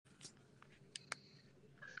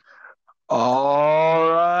All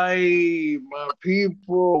right, my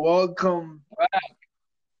people, welcome back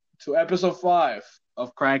to episode 5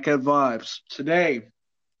 of Crackhead Vibes.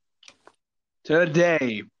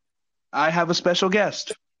 Today, I have a special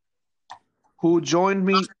guest who joined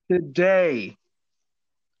me today.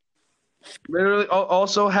 Literally,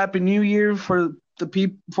 also Happy New Year for the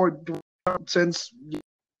people for since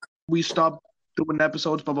we stopped doing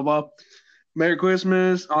episodes. Blah blah blah. Merry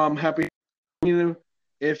Christmas. Happy New Year.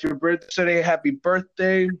 If your birthday today, happy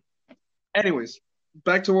birthday. Anyways,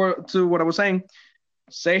 back to what I was saying.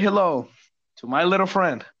 Say hello to my little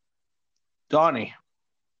friend, Donnie.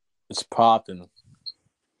 It's popping.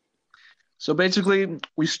 So basically,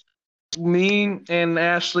 me and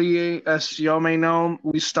Ashley, as y'all may know,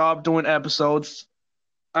 we stopped doing episodes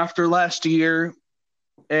after last year,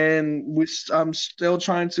 and I'm still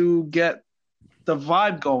trying to get the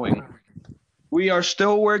vibe going. We are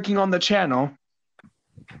still working on the channel,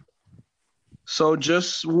 so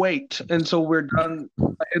just wait until I'm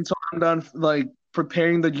done, like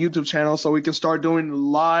preparing the YouTube channel, so we can start doing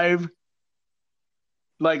live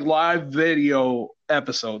video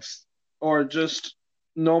episodes or just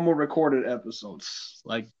normal recorded episodes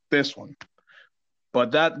like this one.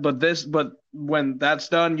 But when that's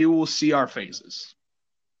done, you will see our faces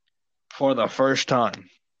for the first time.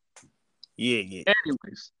 Yeah.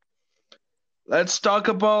 Anyways, let's talk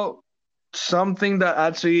about something that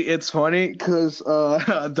actually it's funny because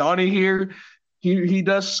Donnie here, he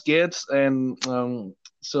does skits and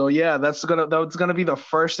so yeah, that's gonna be the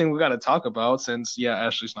first thing we gotta talk about since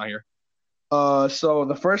Ashley's not here. So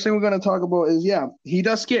the first thing we're gonna talk about is he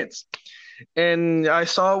does skits, and I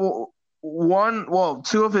saw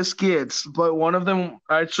two of his skits, but one of them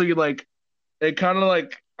actually it kind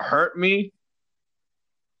of hurt me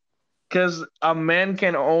because a man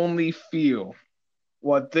can only feel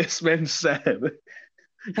what this man said.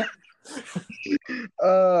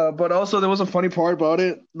 But also there was a funny part about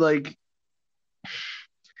it. Like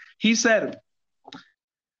he said,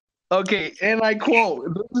 okay, and I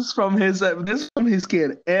quote, this is from his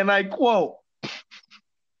kid, and I quote,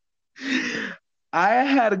 I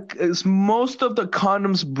had most of the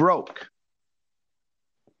condoms broke,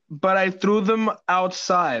 but I threw them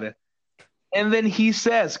outside. And then he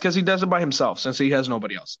says, because he does it by himself since he has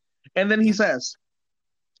nobody else. And then he says,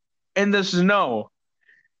 in the snow.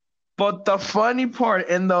 But the funny part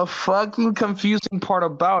and the fucking confusing part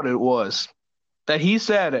about it was that he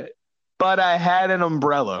said it, but I had an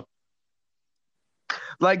umbrella.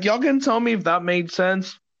 Like, y'all can tell me if that made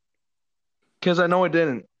sense, because I know it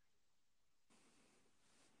didn't.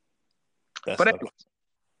 But anyways.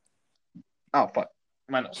 Oh, fuck.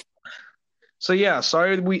 My nose. So yeah,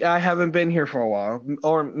 sorry I haven't been here for a while,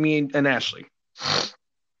 or me and Ashley.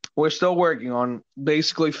 We're still working on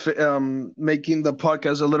basically making the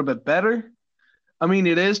podcast a little bit better. I mean,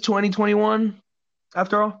 it is 2021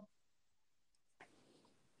 after all.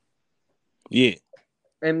 Yeah.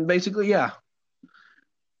 And basically, yeah.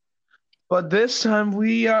 But this time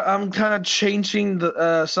I'm kind of changing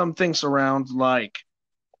some things around, like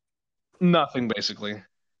nothing basically.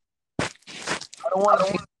 I don't want to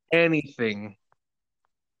change anything.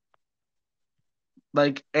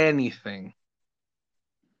 Like anything.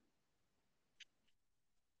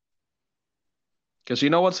 Because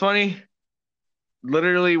you know what's funny?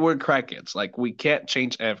 Literally, we're crackheads. Like, we can't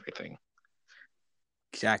change everything.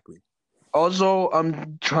 Exactly. Also,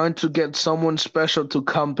 I'm trying to get someone special to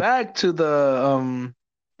come back to the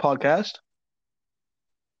podcast.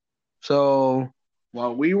 So,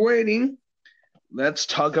 while we're waiting, let's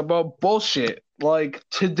talk about bullshit. Like,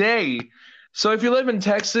 today. So, if you live in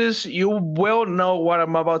Texas, you will know what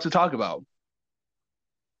I'm about to talk about.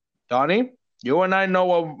 Donnie, you and I know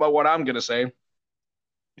what I'm going to say.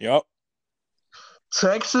 Yep.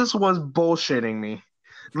 Texas was bullshitting me.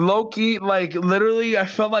 Loki, like literally, I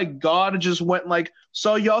felt like God just went like,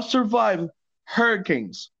 so y'all survived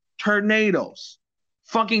hurricanes, tornadoes,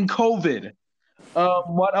 fucking COVID.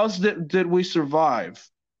 What else did we survive?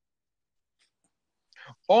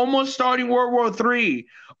 Almost starting World War III,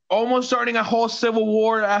 almost starting a whole civil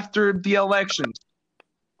war after the elections.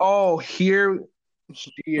 Oh, here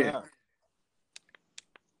she is.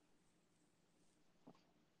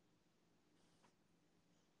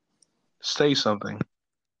 Say something.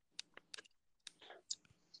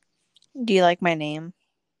 Do you like my name?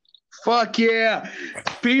 Fuck yeah.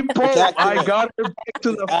 People, I got her back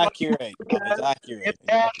to the accurate. It's accurate. It's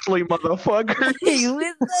Ashley, motherfuckers.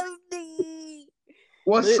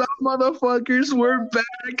 What's up, motherfuckers? We're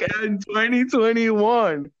back in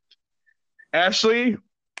 2021. Ashley,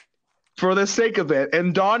 for the sake of it,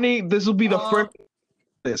 and Donnie, this will be the first.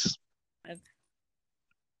 This.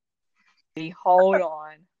 Hold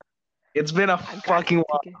on. It's been a I got fucking to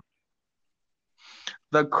while. take it.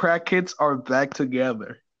 The crack kids are back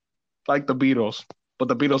together, like the Beatles, but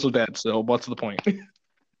the Beatles are dead. So what's the point?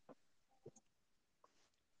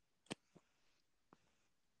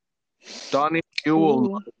 Donnie, you will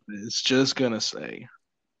Ooh. love this. Just gonna say.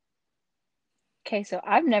 Okay, so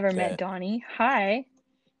I've never Okay. met Donnie. Hi.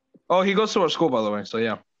 Oh, he goes to our school, by the way. So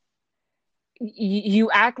yeah.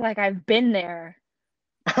 You act like I've been there.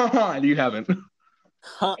 You haven't.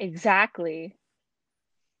 Huh. Exactly.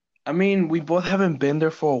 I mean, we both haven't been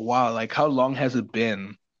there for a while. Like, how long has it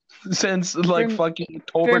been? Since like For- fucking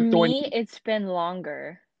For October 20. me, it's been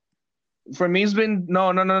longer. For me, it's been no.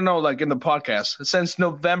 Like in the podcast, since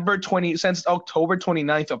since October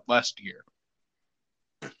 29th of last year.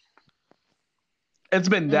 It's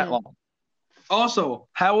been that long. Also,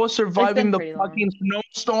 how was surviving the pretty long. fucking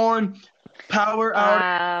snowstorm, power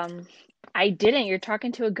out? I didn't. You're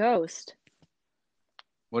talking to a ghost.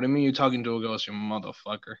 What do you mean you're talking to a ghost, you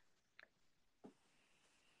motherfucker?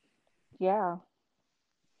 Yeah.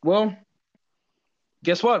 Well,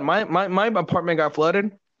 guess what? My apartment got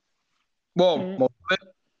flooded. Well, most of it.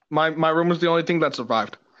 My room was the only thing that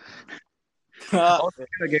survived. Also, I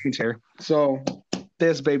got a gaming chair. So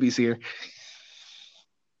this baby's here.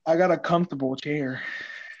 I got a comfortable chair.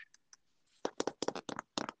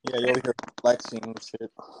 Yeah, you're over here flexing and shit.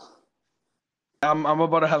 I'm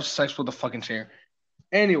about to have sex with the fucking chair.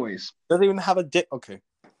 Anyways, Doesn't even have a dick. Okay.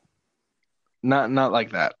 not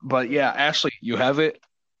like that. But yeah, Ashley, you have it.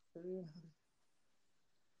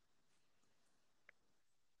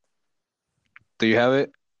 Do you have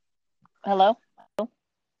it? Hello?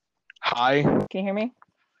 Hi. Can you hear me?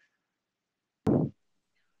 Can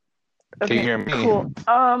you hear me? Cool.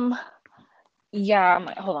 Yeah,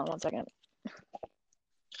 hold on one second.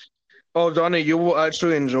 Oh, Donna, you will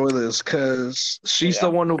actually enjoy this because she's the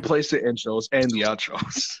one who plays the intros and the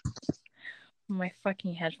outros. My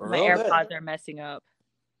fucking headphones, my Real AirPods good. are messing up.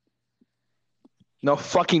 No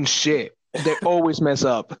fucking shit. They always mess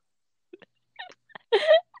up.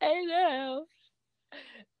 I know.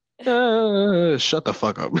 Shut the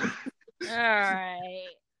fuck up. All right.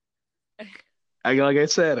 Like I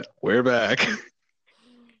said, we're back.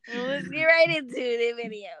 Well, let's get right into the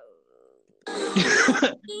video.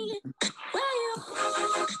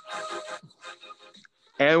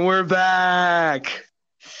 And we're back.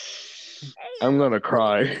 I'm gonna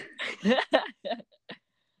cry.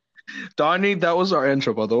 Donnie, that was our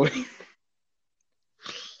intro, by the way.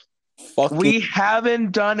 We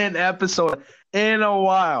haven't done an episode in a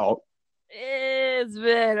while. It's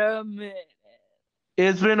been a minute.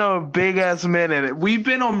 It's been a big ass minute. We've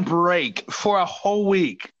been on break for a whole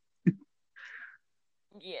week.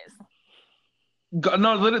 Yes.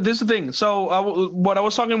 No, this is the thing. So what I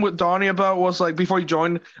was talking with Donnie about was like before he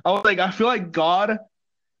joined, I was like, I feel like God,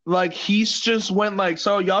 like he's just went like,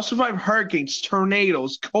 so y'all survived hurricanes,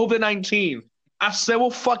 tornadoes, COVID-19, a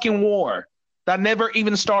civil fucking war that never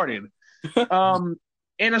even started, and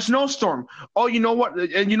a snowstorm. Oh, you know what?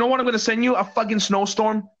 And you know what? I'm gonna send you a fucking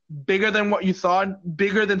snowstorm bigger than what you thought,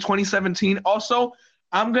 bigger than 2017. Also,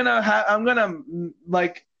 I'm gonna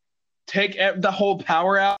like take the whole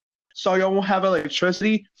power out. So y'all won't have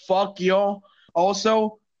electricity. Fuck y'all.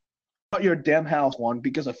 Also, your damn house one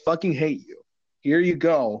because I fucking hate you. Here you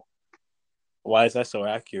go. Why is that so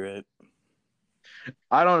accurate?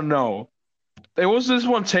 I don't know. There was this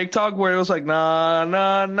one TikTok where it was like, nah,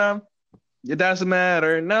 nah, nah. It doesn't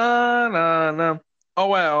matter. Nah, nah, nah. Oh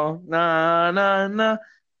well. Nah, nah, nah.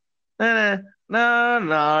 Nah, nah,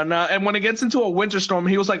 nah, nah. And when it gets into a winter storm,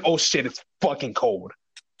 he was like, oh shit, it's fucking cold.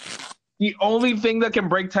 The only thing that can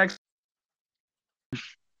break Texas.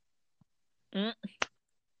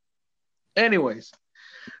 Anyways,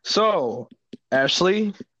 so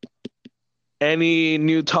Ashley, any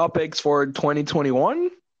new topics for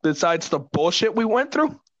 2021 besides the bullshit we went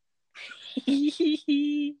through?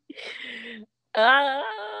 I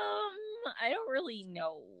don't really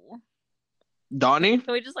know. Donnie?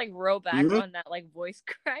 Can we just like roll back on that like voice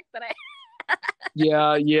crack that I?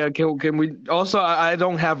 Yeah. Can we? Also, I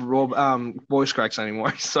don't have voice cracks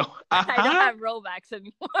anymore, so I don't have rollbacks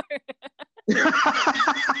anymore.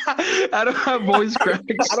 I don't have voice cracks.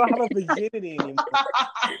 I don't have a virginity anymore.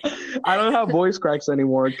 I don't have voice cracks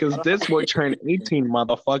anymore because this boy turned 18,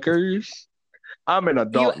 motherfuckers. I'm an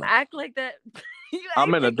adult. You act like that.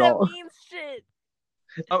 I'm an adult. That means shit.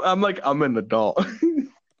 I'm an adult.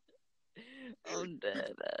 I'm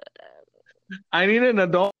dead. I need an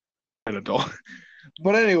adult.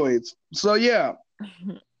 But anyways, so yeah.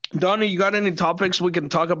 Donnie, you got any topics we can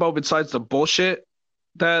talk about besides the bullshit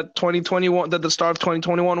that 2021, that the start of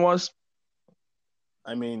 2021 was?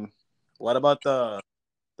 I mean, What about the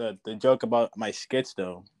joke about my skits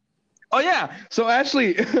though? Oh yeah. So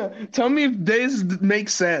Ashley, tell me if this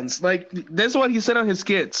makes sense. Like this is what he said on his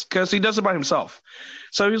skits because he does it by himself.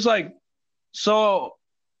 So he was like, "So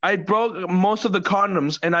I broke most of the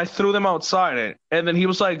condoms and I threw them outside." And then he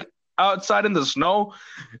was like, "Outside in the snow,"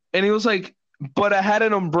 and he was like, "But I had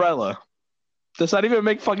an umbrella." Does that even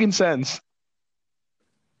make fucking sense?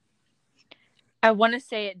 I want to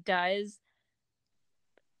say it does,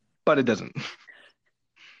 But it doesn't.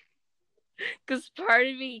 because part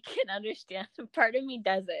of me can understand, and part of me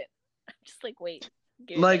doesn't. I'm just like, wait,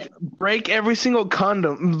 give me a Like minute. break every single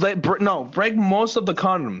condom. Break most of the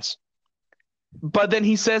condoms. But then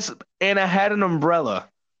he says, "And I had an umbrella."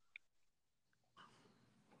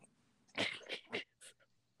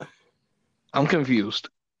 I'm confused.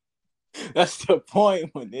 That's the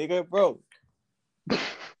point, my nigga, bro.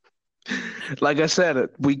 Like I said,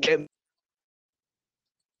 we get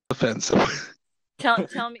offensive.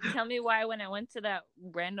 Tell me why when I went to that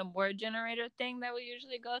random word generator thing that we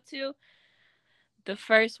usually go to, the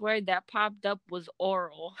first word that popped up was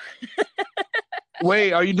oral.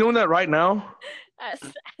 Wait, are you doing that right now? That's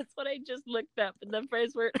what I just looked up, and the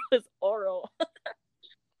first word was oral.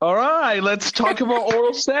 All right, let's talk about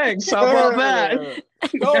oral sex. How about that?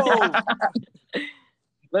 No.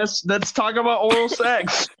 Let's talk about oral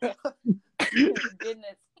sex. Oh my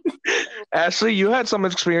goodness. Ashley, you had some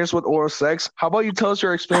experience with oral sex. How about you tell us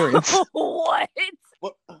your experience? What?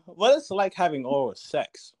 What is it like having oral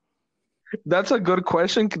sex? That's a good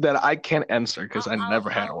question that I can't answer because I never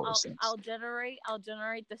had oral sex. I'll generate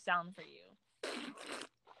the sound for you.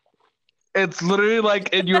 It's literally like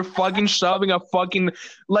you're fucking shoving a fucking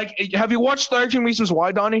like. Have you watched 13 Reasons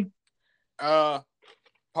Why, Donnie? Part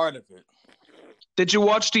of it. Did you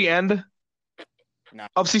watch the end No.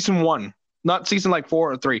 of season 1? Not season like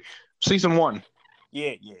 4 or 3. Season 1.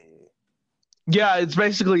 Yeah. Yeah, it's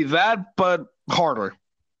basically that, but harder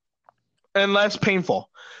and less painful.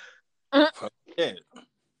 Yeah.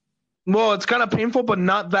 Well, it's kind of painful, but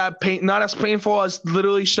not as painful as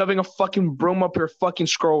literally shoving a fucking broom up your fucking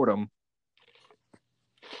scrotum.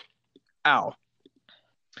 Ow.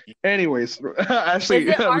 Anyways, actually, Is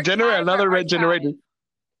it archive generate or another red archive? generator.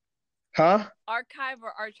 Huh? Archive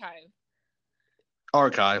or archive?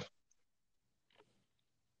 Archive.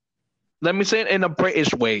 Let me say it in a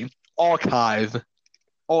British way. Archive.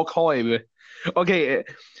 Archive.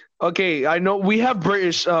 Okay. I know we have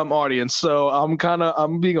British audience, so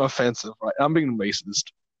I'm being offensive, right? I'm being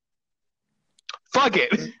racist. Fuck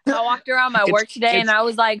it. I walked around my It's- work today and it's- I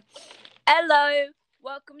was like, "Hello,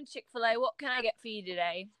 welcome to Chick-fil-A. What can I get for you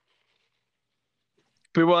today?"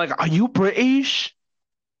 People are like, "Are you British?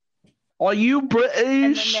 Are you And then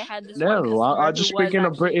British?" they had this No, one customer I just who was speak in a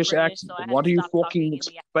actually British British, accent. so I had What to do you stop talking fucking in the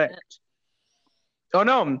accent. expect? Oh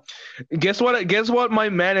no! Guess what? Guess what? My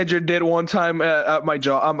manager did one time at my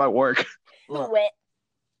job, at my work. What?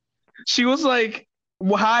 She was like,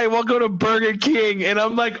 "Hi, welcome to Burger King," and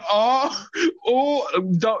I'm like, "Oh,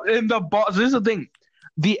 in the boss." This is the thing.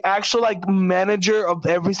 The actual like manager of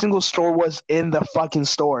every single store was in the fucking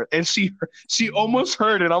store, and she almost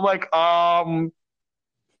heard it. I'm like,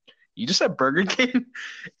 you just said Burger King,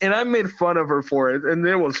 and I made fun of her for it, and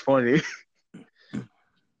it was funny.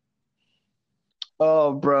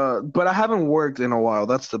 Oh, bro, but I haven't worked in a while.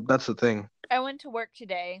 That's the thing. I went to work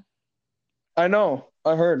today. I know.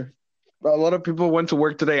 I heard. A lot of people went to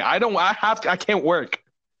work today. I can't work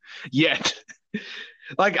yet.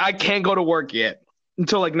 Like I can't go to work yet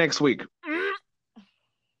until like next week.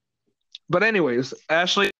 But anyways,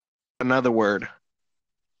 Ashley, another word.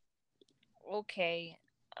 Okay.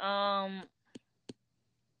 No,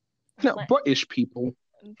 What? British people.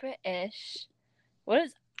 British. What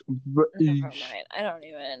is? Never British. mind. I don't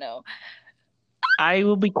even know. I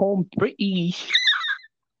will become British.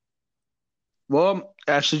 Well,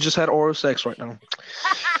 Ashley just had oral sex right now.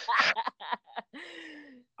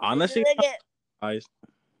 Honestly, Look at- guys,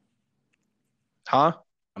 Huh?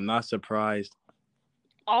 I'm not surprised.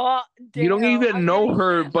 Oh, You don't damn. even know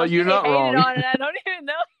her, but you're not wrong. On it. I don't even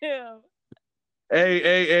know him.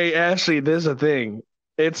 Hey, Ashley, there's a thing.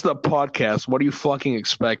 It's the podcast. What do you fucking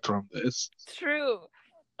expect from this? True.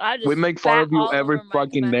 I just We make fun spat of you all every over my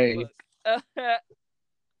fucking command day. book.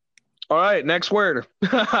 All right, next word.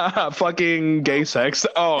 Fucking gay sex.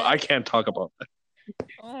 Oh, I can't talk about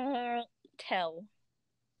that. Tell.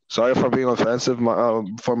 Sorry for being offensive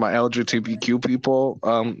for my LGBTQ people.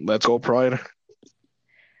 Let's go Pride.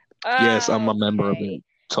 Yes, I'm a member of Okay. it.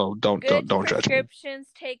 So don't Good judge me. prescriptions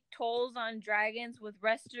take tolls on dragons with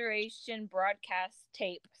restoration broadcast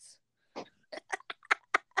tapes.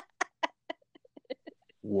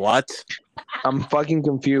 What? I'm fucking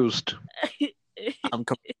confused. I'm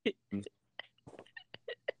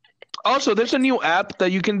Also, there's a new app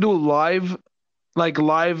that you can do live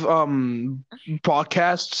podcasts.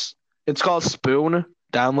 It's called Spoon.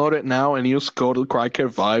 Download it now and use code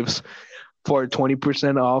Crackhead Vibes for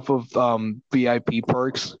 20% off of VIP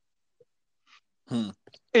perks.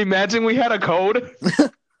 Imagine we had a code.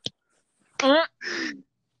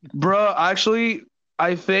 Bruh, actually,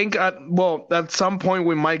 I think at some point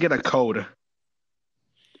we might get a code.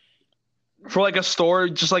 For like a store,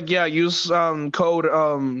 just like use code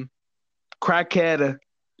Crackhead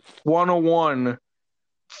 101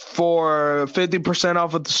 for 50%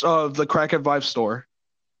 off of the Crackhead Vibe store.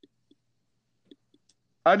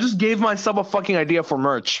 I just gave myself a fucking idea for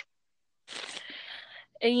merch.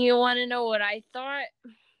 And you want to know what I thought?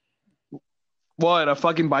 What, a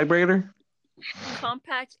fucking vibrator?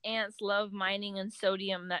 Compact ants love mining and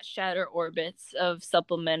sodium that shatter orbits of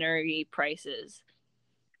supplementary prices.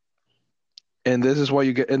 And this is why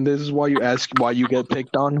you ask why you get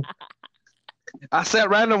picked on. I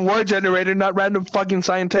said random word generator, not random fucking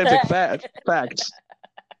scientific facts.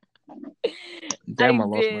 Damn,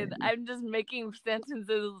 I did. I'm just making sentences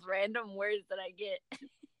of random words that I get.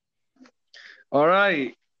 All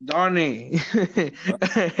right, Donnie.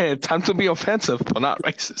 Time to be offensive, but not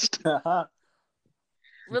racist.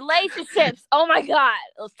 Relationships. Oh my god.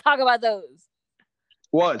 Let's talk about those.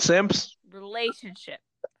 What, simps? Relationship.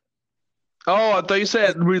 Oh, I thought you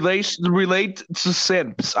said relate to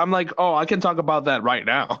simps. I'm like, oh, I can talk about that right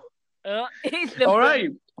now. All right.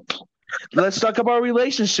 Let's talk about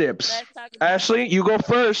relationships. Ashley, you go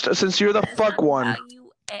first since you're the fuck one.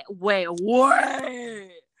 Wait, what?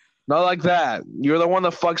 Not like that. You're the one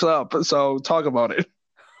that fucks up, so talk about it.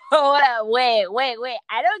 Oh, wait.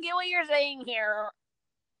 I don't get what you're saying here.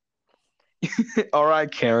 All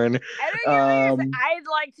right, Karen. I don't get what you're saying. I'd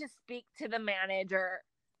like to speak to the manager.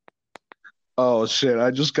 Oh shit!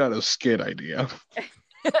 I just got a skit idea.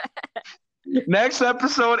 Next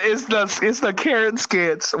episode is the Karen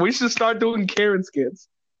skits. We should start doing Karen skits.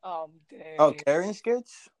 Oh, dang. Oh, Karen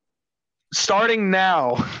skits? Starting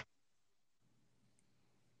now.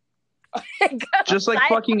 Just like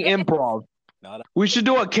fucking improv. We should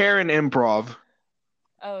do a Karen improv.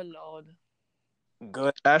 Oh Lord.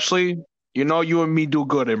 Good. Ashley, you know you and me do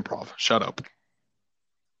good improv. Shut up.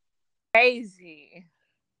 Crazy.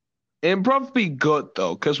 Improv be good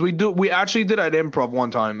though, because we actually did an improv one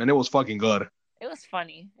time and it was fucking good. It was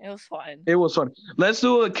funny. It was fun. It was fun. Let's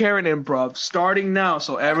do a Karen improv starting now,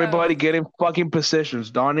 so everybody get in fucking positions.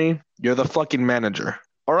 Donnie, you're the fucking manager.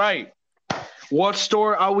 All right. What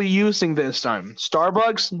store are we using this time?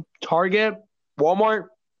 Starbucks, Target, Walmart,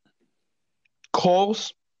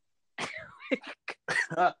 Kohl's,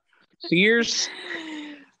 Sears,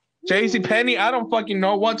 JCPenney. I don't fucking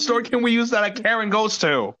know. What store can we use that a Karen goes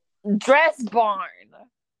to? Dress Barn.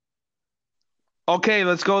 Okay,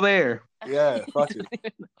 let's go there. Yeah, fuck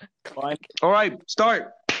it. Fine. All right,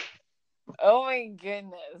 start. Oh my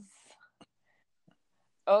goodness.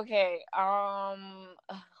 Okay,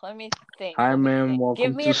 let me think. Hi, ma'am.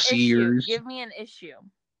 Welcome to Sears. Give me an issue.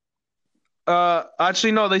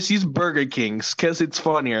 Actually, no. Let's use Burger King's because it's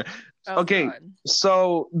funnier. Oh, okay, God.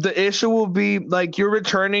 so the issue will be like you're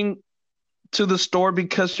returning to the store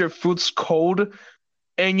because your food's cold,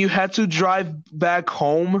 and you had to drive back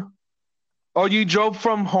home, or you drove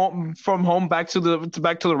from home back to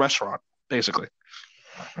the restaurant, basically.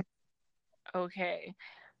 Okay.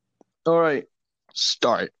 All right.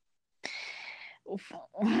 Start.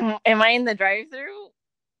 Am I in the drive-thru?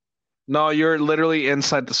 No, you're literally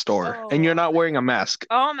inside the store, and you're not wearing a mask.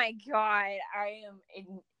 Oh my god, I am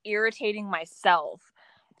irritating myself.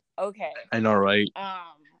 Okay. I know, right?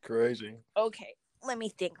 Crazy. Okay. Let me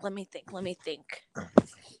think.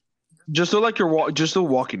 Just do like just do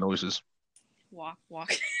walking noises. Walk.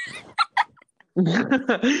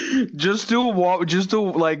 Just do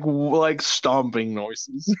like stomping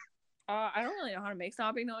noises. I don't really know how to make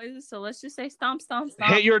stomping noises, so let's just say stomp.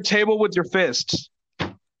 Hit your table with your fists.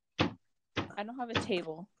 I don't have a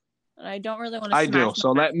table, and I don't really want to. I do,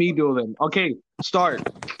 so let me do them. Okay, start.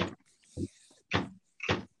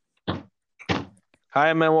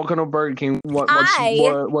 Hi, man. Welcome to Burger King. What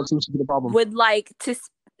seems to be the problem? Would like to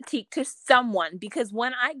speak to someone because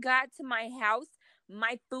when I got to my house,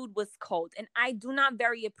 my food was cold, and I do not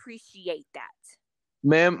very appreciate that.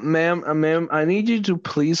 Ma'am, I need you to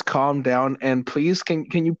please calm down and please can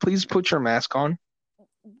you please put your mask on?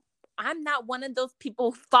 I'm not one of those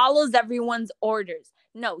people who follows everyone's orders.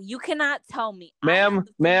 No, you cannot tell me. Ma'am,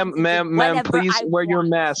 please wear your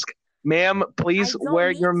mask. Ma'am, please wear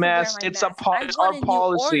your mask. It's our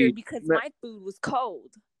policy. Because my food was cold.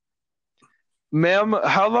 Ma'am,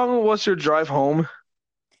 how long was your drive home?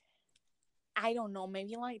 I don't know,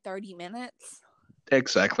 maybe like 30 minutes.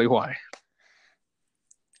 Exactly why.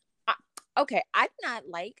 Okay, I do not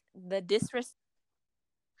like the disrespect.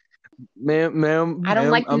 Ma'am, I don't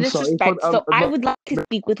like the I'm sorry for disrespect, so I would like to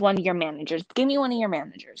speak with one of your managers. Give me one of your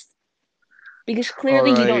managers. Because all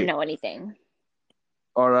clearly you don't right, know anything.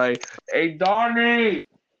 all right. Hey, Donnie,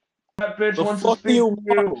 that bitch The wants to fuck do speak you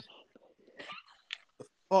to you. want?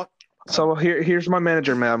 Fuck. So here's my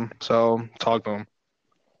manager, ma'am. So talk to him.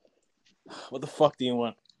 What the fuck do you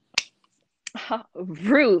want?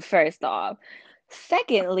 Rude, first off.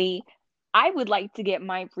 Secondly, I would like to get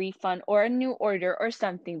my refund or a new order or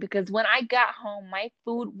something because when I got home, my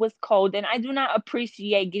food was cold and I do not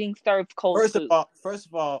appreciate getting served cold food. First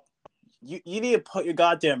of all, you need to put your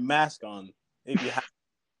goddamn mask on if you have.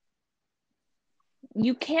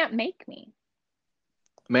 You can't make me.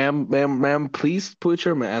 Ma'am, please put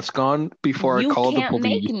your mask on before I You call the can't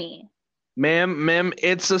make police. me. Ma'am,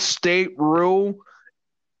 it's a state rule.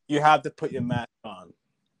 You have to put your mask on.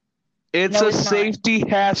 It's No, a it's not. safety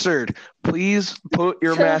hazard. Please put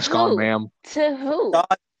your To mask on, who? ma'am. To who? God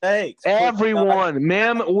sakes. Everyone,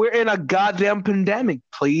 ma'am, we're in a goddamn pandemic.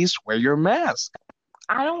 Please wear your mask.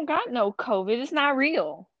 I don't got no COVID. It's not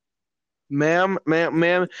real. Ma'am,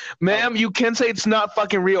 you can say it's not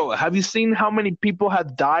fucking real. Have you seen how many people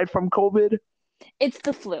have died from COVID? It's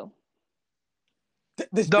the flu.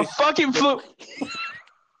 This The bitch. fucking flu.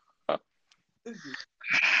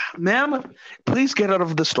 Ma'am, please get out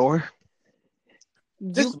of the store.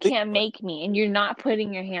 You Just can't leave it. make me, and you're not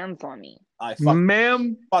putting your hands on me. Alright, fuck.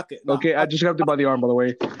 Ma'am. Fuck it. No, Okay, I just grabbed you by the arm, by the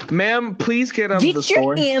way. Ma'am, please get out of the Get your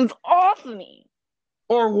store. hands off me.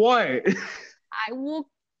 Or what?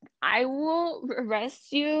 I will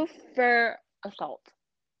arrest you for assault.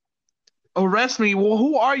 Arrest me? Well,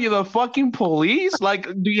 who are you? The fucking police? Like,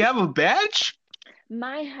 do you have a badge?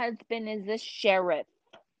 My husband is a sheriff.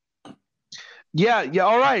 Yeah,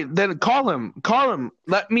 all right. Then call him. Call him.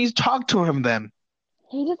 Let me talk to him then.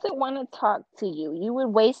 He doesn't want to talk to you. You would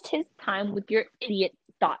waste his time with your idiot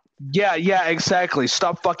thoughts. Yeah, exactly.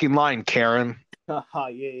 Stop fucking lying, Karen.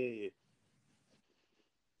 yeah.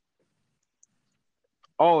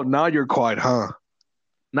 Oh, now you're quiet, huh?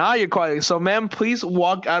 Now you're quiet. So, ma'am, please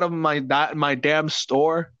walk out of my damn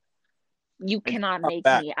store. You cannot come make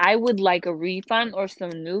back. me. I would like a refund or some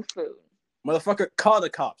new food. Motherfucker, call the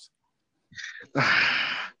cops.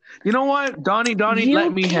 You know what, Donnie, You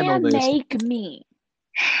let me handle can't this. make me.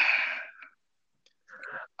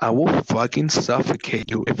 I will fucking suffocate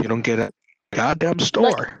you if you don't get a goddamn store.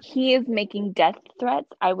 Look, he is making death threats.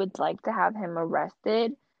 I would like to have him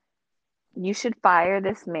arrested. You should fire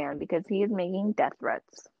this man because he is making death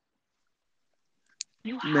threats.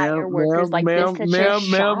 You hire workers like this at your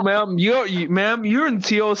shop? Ma'am, you're in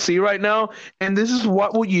TOC right now, and this is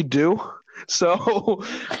what would you do? So,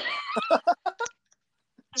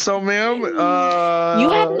 ma'am, you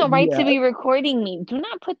have no right yeah. to be recording me. Do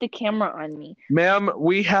not put the camera on me. Ma'am,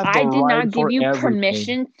 we have the I did right not for give you everything.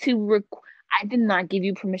 permission to I did not give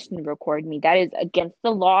you permission to record me. That is against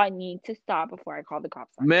the law, and you need to stop before I call the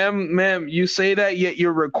cops on you. Ma'am, you say that, yet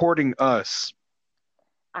you're recording us.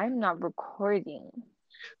 I'm not recording.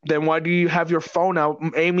 Then why do you have your phone out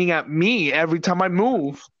aiming at me every time I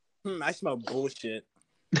move? I smell bullshit.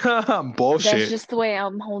 Bullshit. That's just the way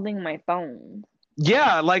I'm holding my phone.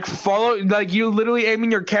 Yeah, like you literally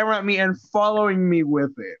aiming your camera at me and following me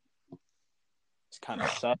with it. It's kind of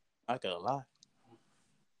suck. Not gonna lie.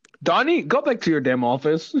 Donnie, go back to your damn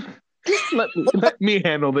office. let me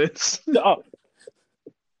handle this. Oh.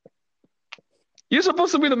 You're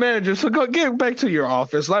supposed to be the manager, so go get back to your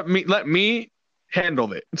office. Let me handle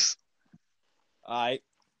this. Alright.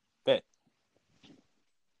 Bet.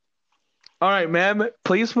 All right, ma'am.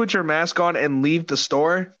 Please put your mask on and leave the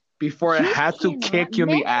store before I have to kick you in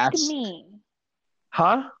the ass. Me.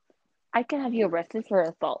 Huh? I can have you arrested for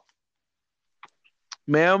assault.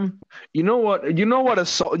 Ma'am, you know what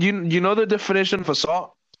assault, you know the definition of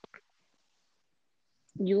assault?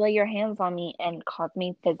 You lay your hands on me and cause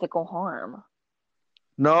me physical harm.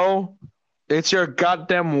 No, it's your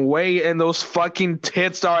goddamn way, and those fucking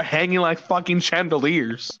tits are hanging like fucking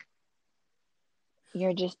chandeliers.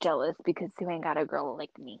 You're just jealous because you ain't got a girl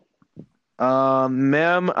like me.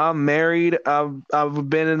 Ma'am, I'm married. I've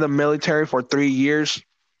been in the military for 3 years.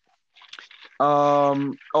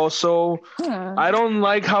 Also, I don't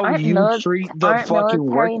like how you treat the fucking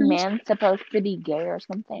workers. Aren't military men supposed to be gay or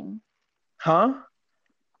something? Huh?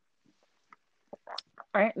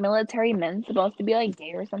 Aren't military men supposed to be like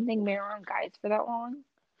gay or something? Been around guys for that long?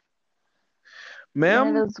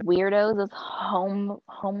 Ma'am? One of those weirdos, those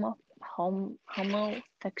homo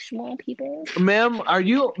sexual people. Ma'am, are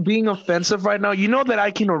you being offensive right now? You know that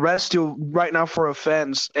I can arrest you right now for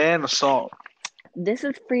offense and assault. This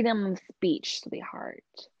is freedom of speech, sweetheart.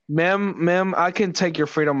 Ma'am, I can take your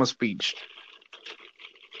freedom of speech.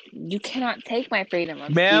 You cannot take my freedom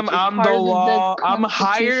of Ma'am, speech. It's I'm part the of law. I'm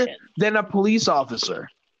higher Constitution. than a police officer.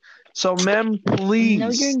 So, ma'am, please No,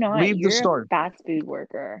 you're not. leave the You're store. a fast food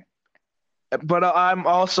worker. But I'm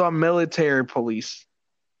also a military police.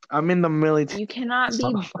 I'm in the military. You cannot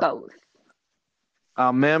be both.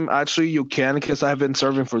 Ma'am, actually, you can because I've been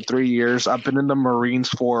serving for 3 years. I've been in the Marines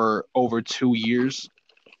for over 2 years.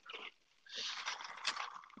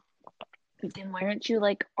 Then why aren't you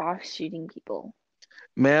like off shooting people?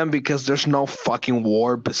 Ma'am, because there's no fucking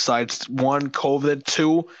war besides one, COVID,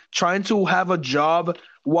 two, trying to have a job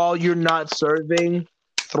while you're not serving,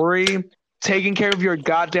 three, taking care of your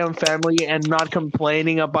goddamn family and not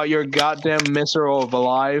complaining about your goddamn misery of a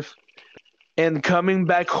life, and coming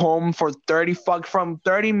back home for from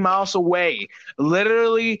 30 miles away.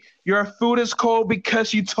 Literally, your food is cold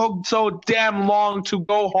because you took so damn long to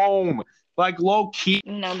go home. Like low key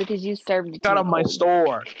No, because you served it to out me of my cold.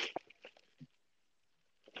 store.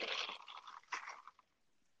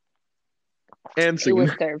 And It was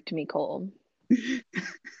scene. served to me cold.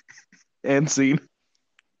 And scene.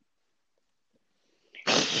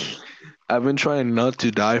 I've been trying not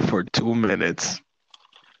to die for 2 minutes.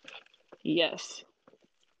 Yes.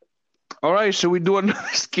 All right, should we do another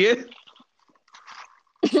skit?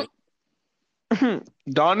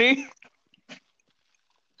 Donnie?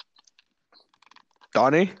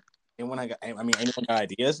 Donnie? Anyone got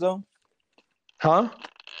ideas though? Huh?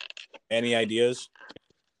 Any ideas?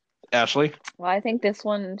 Ashley? Well, I think this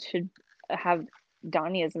one should have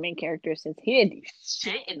Donnie as the main character since he didn't do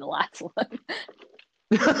shit in the last one.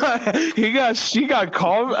 She got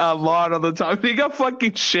called a lot of the time. He got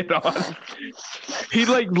fucking shit on. He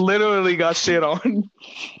like literally got shit on.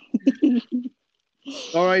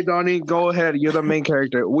 All right, Donnie, go ahead. You're the main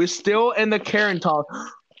character. We're still in the Karen talk.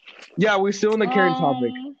 Yeah, we're still in the Karen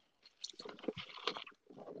topic.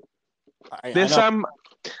 This time,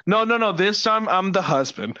 no. This time, I'm the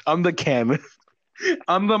husband. I'm the Ken.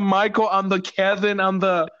 I'm the Michael. I'm the Kevin. I'm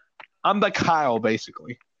the Kyle,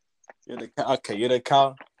 basically. You're the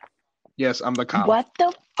Kyle. Yes, I'm the Kyle. What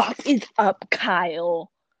the fuck is up, Kyle?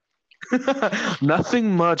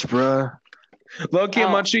 Nothing much, bruh. Loki,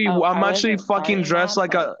 I'm actually fucking dressed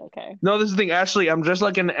like a. Okay. No, this is the thing. Actually, I'm dressed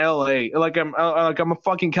like an LA. Like I'm a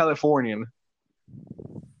fucking Californian.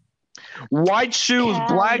 White shoes,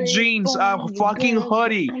 black jeans, fucking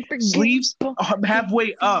hoodie, sleeves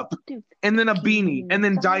halfway up, and then a beanie, and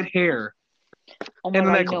then dyed hair. Oh my and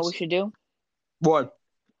a God, necklace. you know what we should do? What?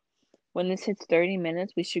 When this hits 30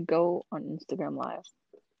 minutes, we should go on Instagram Live.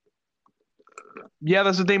 Yeah,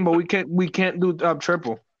 that's the thing, but we can't do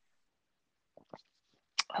triple.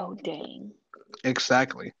 Oh dang.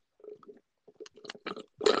 Exactly.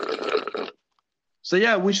 So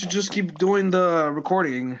yeah, we should just keep doing the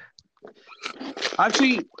recording.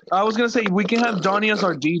 Actually, I was gonna say we can have Donnie as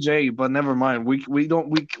our DJ, but never mind. We don't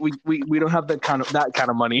have that kind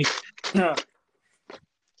of money.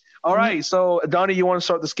 All right, so Donnie, you want to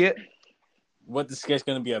start the skit? What the skit's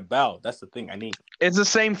gonna be about? That's the thing I need. It's the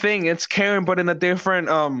same thing. It's Karen, but in a different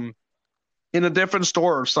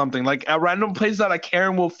store or something. Like a random place that a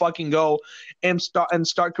Karen will fucking go and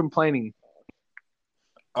start complaining.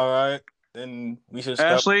 All right, then we should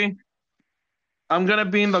start. Ashley, I'm gonna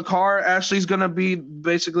be in the car. Ashley's gonna be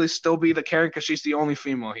basically still be the Karen because she's the only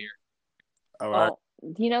female here. All right.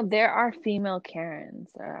 Oh, there are female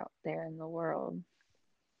Karens that are out there in the world.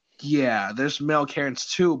 Yeah, there's male Karens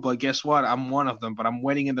too, but guess what? I'm one of them, but I'm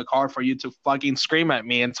waiting in the car for you to fucking scream at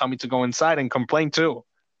me and tell me to go inside and complain too.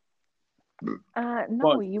 No,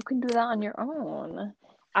 What? you can do that on your own.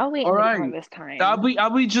 I'll wait All in the right. car this time.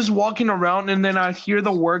 I'll be just walking around and then I hear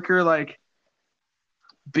the worker like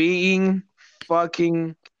being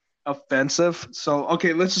fucking offensive. So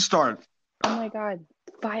okay, let's just start. Oh my God.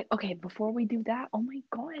 Okay, before we do that, oh my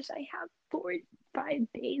gosh, I have 5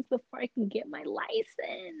 days before I can get my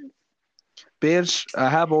license. Bitch, I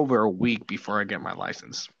have over a week before I get my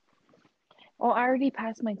license. Oh, I already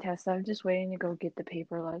passed my test. I'm just waiting to go get the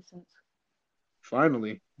paper license.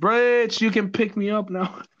 Finally. Bitch, you can pick me up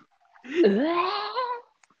now.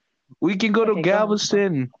 We can go to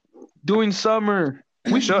Galveston during summer.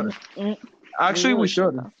 We should. Actually, we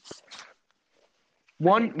should.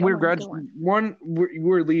 One,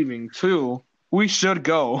 we're leaving. Two, we should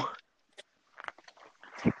go.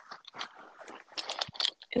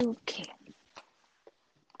 Okay.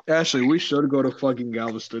 Ashley, we should go to fucking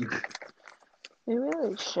Galveston. We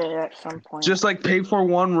really should at some point. Just like pay for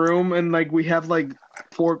one room and like we have like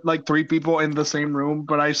three people in the same room,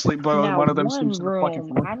 but I sleep, but Now, one of them one sleeps on the fucking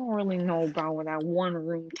room. floor. I don't really know about that one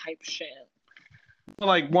room type shit.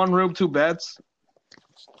 Like one room, two beds.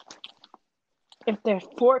 If there's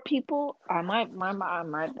 4 people, I might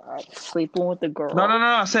sleeping with the girl. No.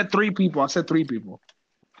 I said 3 people.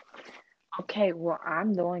 Okay, well,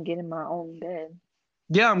 I'm the one getting my own bed.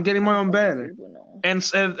 Yeah, I'm getting my own bed, and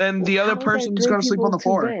the other person is gonna sleep on the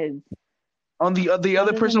floor. Beds? On the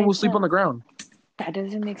other person will sleep on the ground. That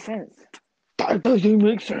doesn't make sense. That doesn't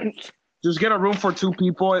make sense. Just get a room for 2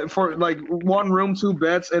 people, for like one room, 2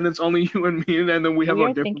 beds, and it's only you and me, and then we have We a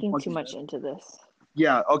are different thinking fucking too much bed. into this.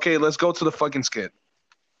 Yeah. Okay. Let's go to the fucking skit.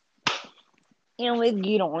 And let's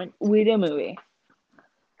get on with the movie.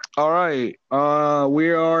 All right.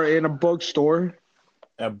 We are in a bookstore.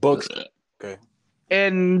 A bookstore. Okay.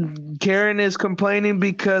 And Karen is complaining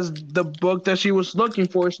because the book that she was looking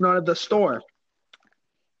for is not at the store.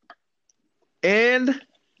 And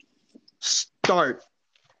start.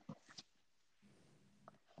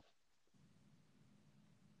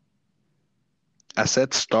 I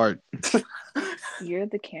said start. You're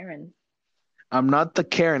the Karen. I'm not the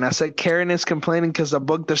Karen. I said Karen is complaining because the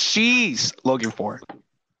book that she's looking for.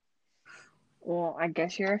 Well, I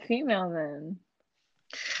guess you're a female then.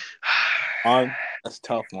 That's a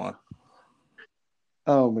tough one.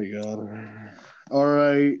 Oh my god. All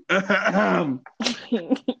right.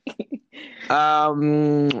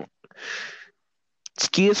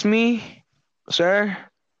 Excuse me, sir.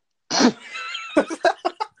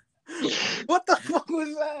 What the fuck was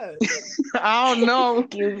that? I don't know.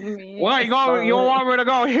 Excuse me. Why you want me to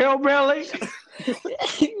go hillbilly?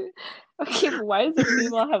 Okay, but why does the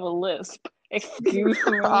female have a lisp? Excuse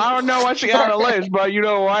me. I don't know what she got on the list, but you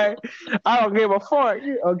know what? I don't give a fuck.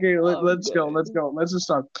 Okay, let's go. Let's just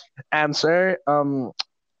start. Sir,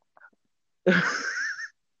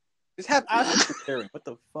 Just have asked Karen. What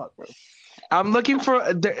the fuck, bro? I'm looking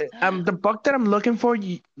for the book that I'm looking for.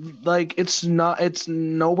 Like it's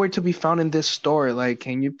nowhere to be found in this store. Like,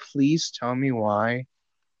 can you please tell me why?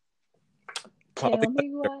 Tell me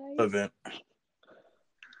why. Irrelevant.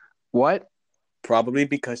 What? Probably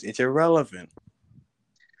because it's irrelevant.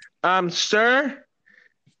 Sir,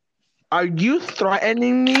 are you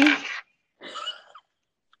threatening me?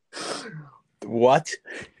 What?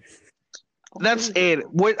 That's it.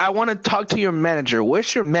 I want to talk to your manager.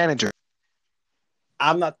 Where's your manager?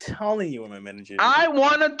 I'm not telling you what my manager is. I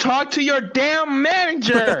want to talk to your damn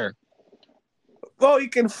manager. Well, you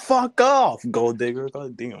can fuck off, gold digger.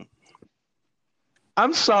 God damn.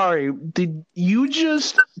 I'm sorry. Did you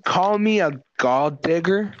just call me a gold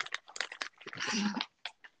digger?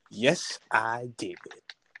 Yes, I did.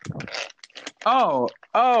 Oh,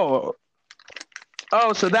 so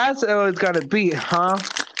that's what it's gonna be, huh?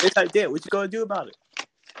 Yes, I did. What you gonna do about it?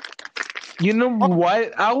 You know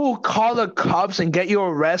what? I will call the cops and get you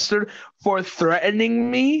arrested for threatening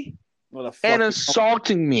me and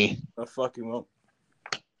assaulting me. The fucking won't.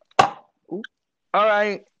 All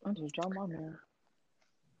right. I just dropped my man.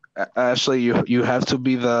 Ashley, you have to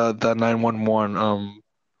be the 911.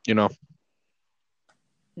 You know.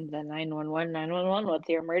 The 911. What's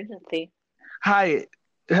your emergency? Hi.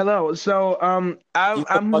 Hello. So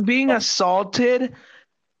I'm being assaulted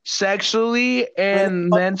sexually and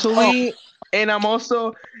mentally, and I'm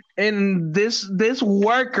also in this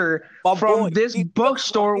worker from this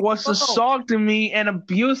bookstore was assaulting me and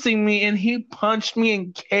abusing me, and he punched me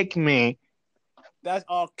and kicked me. That's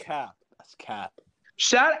all cap. That's cap.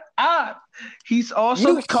 Shut up. He's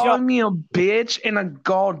also calling me a bitch and a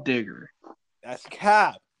gold digger. That's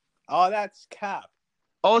cap. Oh, that's cap.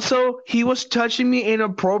 Also, he was touching me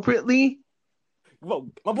inappropriately. Whoa,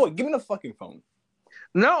 my boy, give me the fucking phone.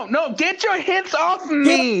 No, get your hands off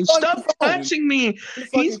me. Stop touching me.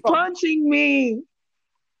 He's punching me.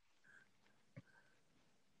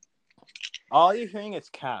 All you're hearing is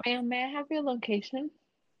cap. Ma'am, may I have your location?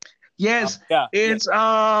 Yes. Yeah. It's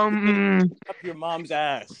Up your mom's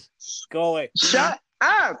ass. Go away. Shut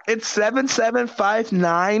up. It's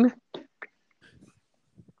 7759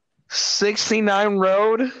 69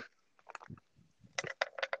 Road.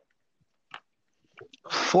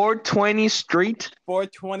 420 Street.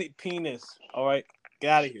 420 penis. All right. Get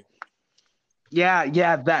out of here.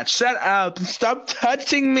 Yeah, that. Shut up. Stop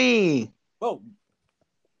touching me. Whoa.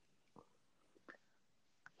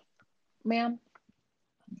 Ma'am?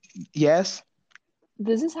 Yes?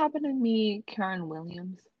 Does this happen to me, Karen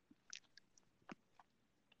Williams?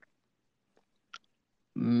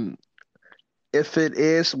 If it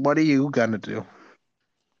is, what are you gonna do?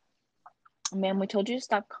 Ma'am, we told you to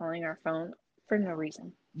stop calling our phone for no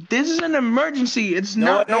reason. This is an emergency. It's No,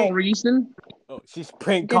 not it no ain't. reason. Oh, she's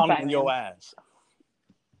prank Goodbye, calling your ma'am. ass.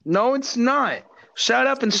 No, it's not. Shut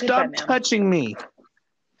up and Goodbye, stop ma'am. touching me.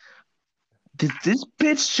 Did this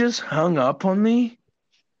bitch just hung up on me?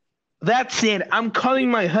 That's it. I'm calling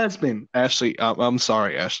my husband. Ashley, I'm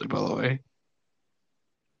sorry, Ashley, by the way.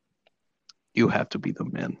 You have to be the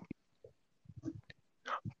man.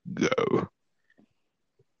 Go.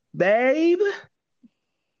 Babe?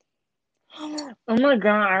 Oh my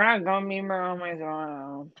god, I got gummy bear on my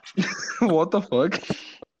throat. What the fuck?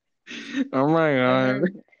 Oh my god.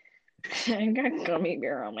 I got gummy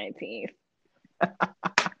bear on my teeth.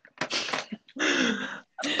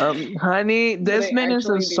 Honey, this But I man is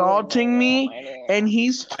actually do assaulting have me gummy bear on and my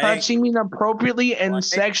he's touching me inappropriately No, I and ain't.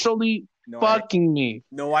 sexually No, I ain't. fucking me.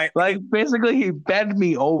 No, I Like, ain't. basically, he bent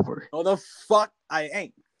me over. No, the fuck I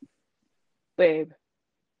ain't. Babe,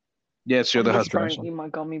 Yes, you're I'm the just trying husband. to eat my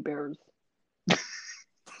gummy bears.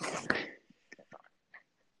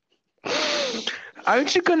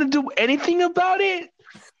 Aren't you gonna do anything about it?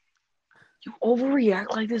 You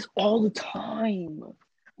overreact like this all the time.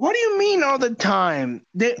 What do you mean all the time?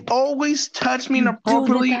 They always touch me You do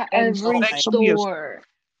inappropriately this at and every sexually. store.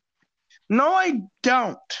 No, I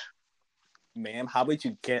don't. Ma'am, how about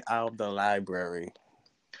you get out of the library?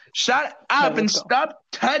 Shut up No, and let's go. stop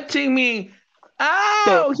touching me.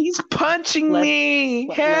 Ow, he's punching Let's- me.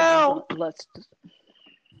 Help. Let's.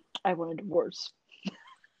 I want a divorce.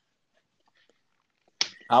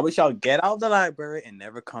 How about y'all get out of the library and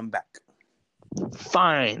never come back?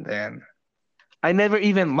 Fine, then. I never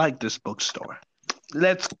even liked this bookstore.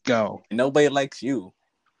 Let's go. Nobody likes you.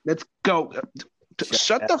 Let's go.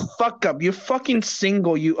 Shut up. the fuck up. You're fucking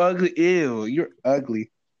single, you ugly. Ew, you're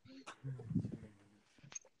ugly.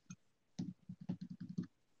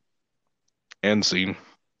 End scene.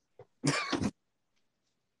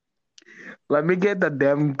 Let me get the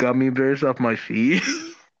damn gummy bears off my feet.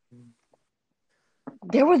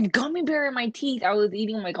 There was gummy bear in my teeth. I was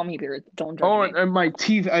eating my gummy bears. Don't judge Oh, me. and my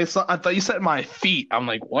teeth. I thought you said my feet. I'm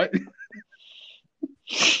like, what?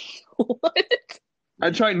 What? I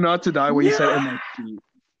tried not to die when you said in my feet.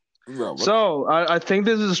 Bro, So I think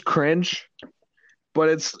this is cringe, but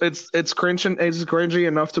it's cringe and it's cringy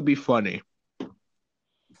enough to be funny.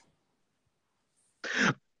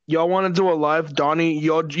 Y'all want to do a live, Donnie?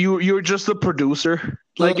 You're just the producer,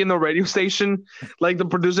 like in the radio station. Like the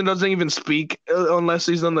producer doesn't even speak unless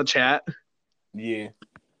he's on the chat. yeah.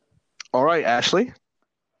 All right, Ashley.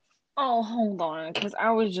 Oh, hold on, because I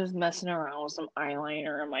was just messing around with some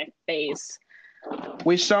eyeliner in my face.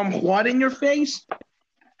 With some what in your face?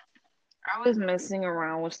 I was messing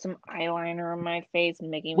around with some eyeliner in my face,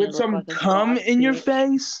 making me With look some like a cum goth in your bitch.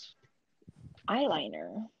 face?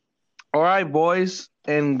 Eyeliner. All right, boys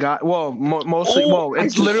and guys. Well, mostly. Oh, Well, I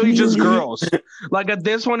it's literally just really- girls. Like at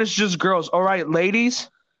this one, it's just girls. All right, ladies.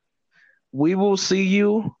 We will see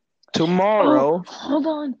you tomorrow. Oh, hold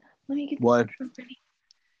on. Let me get the What? outro ready.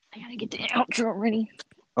 I gotta get the outro ready.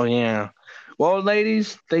 Oh yeah. Well,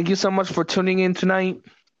 ladies, thank you so much for tuning in tonight.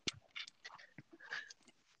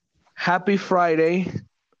 Happy Friday,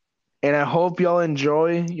 and I hope y'all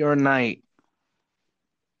enjoy your night.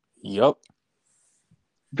 Yup.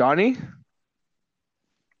 Donnie,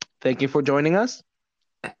 thank you for joining us.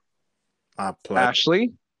 My pleasure.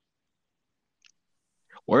 Ashley,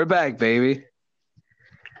 we're back, baby.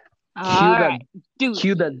 All right, dude.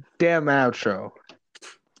 Cue that damn outro.